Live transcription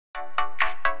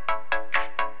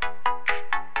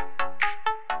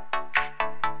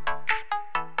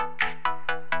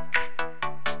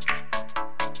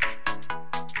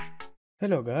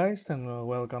Hello guys and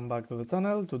welcome back to the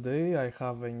channel. Today I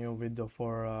have a new video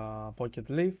for Pocket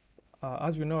Leaf.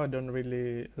 As you know, I don't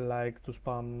really like to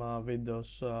spam videos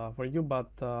for you, but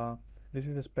this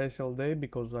is a special day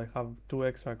because I have two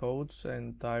extra codes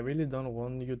and I really don't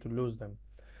want you to lose them.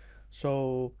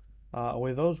 So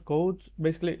with those codes,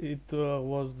 basically it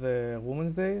was the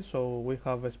Women's Day, so we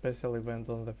have a special event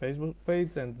on the Facebook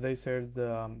page and they shared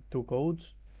two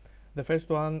codes. The first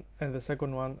one and the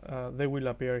second one, they will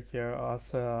appear here as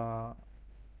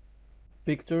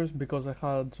pictures because I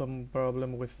had some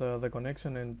problem with the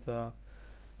connection and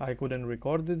I couldn't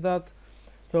record it that.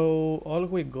 So all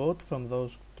we got from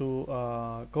those two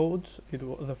codes,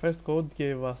 the first code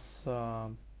gave us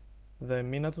the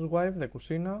Minato's wife, the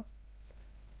Kusina,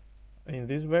 in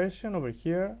this version over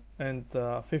here, and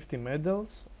 50 medals.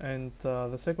 And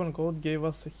the second code gave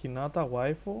us Hinata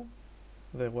waifu,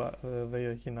 the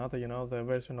Hinata, the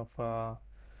version of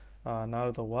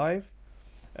Naruto wife,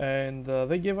 and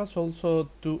they gave us also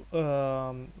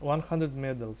 100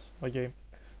 medals. Okay,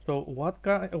 so what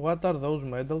are those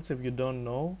medals? If you don't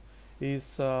know, is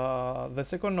the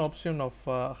second option of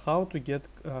how to get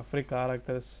free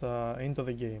characters into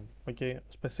the game. Okay,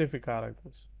 specific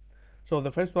characters. So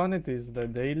the first one, it is the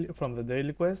daily from the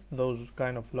daily quest, those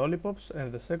kind of lollipops,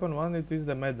 and the second one, it is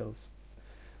the medals.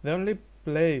 The only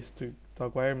place to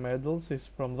acquire medals is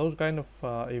from those kind of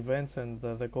events and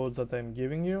the codes that I'm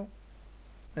giving you.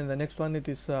 And the next one, it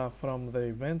is from the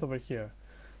event over here.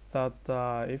 That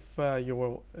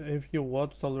if you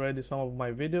watched already some of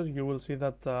my videos, you will see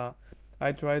that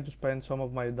I tried to spend some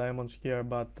of my diamonds here,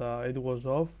 but it was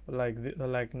off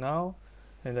like now,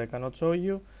 and I cannot show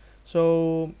you.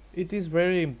 So it is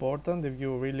very important if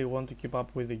you really want to keep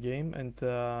up with the game and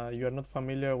you are not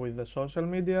familiar with the social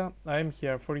media. I am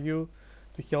here for you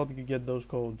to help you get those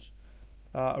codes.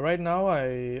 Right now,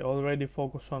 I already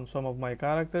focus on some of my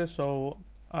characters, so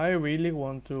I really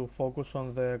want to focus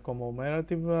on the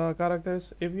commemorative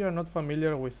characters. If you are not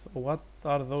familiar with what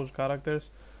are those characters,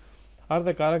 are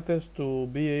the characters to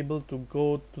be able to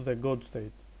go to the God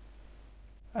state.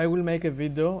 I will make a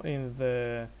video in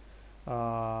the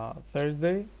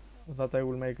Thursday that I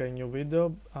will make a new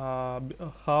video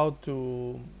how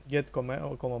to get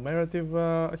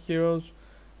commemorative heroes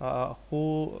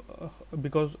who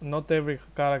because not every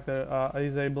character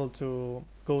is able to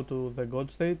go to the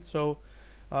god state, so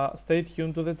stay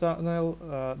tuned to the channel,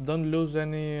 don't lose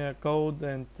any code,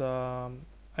 and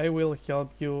I will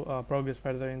help you progress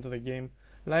further into the game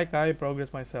like I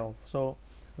progress myself. So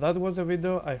that was the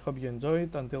video. I hope you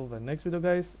enjoyed. Until the next video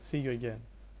guys, see you again.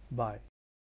 Bye.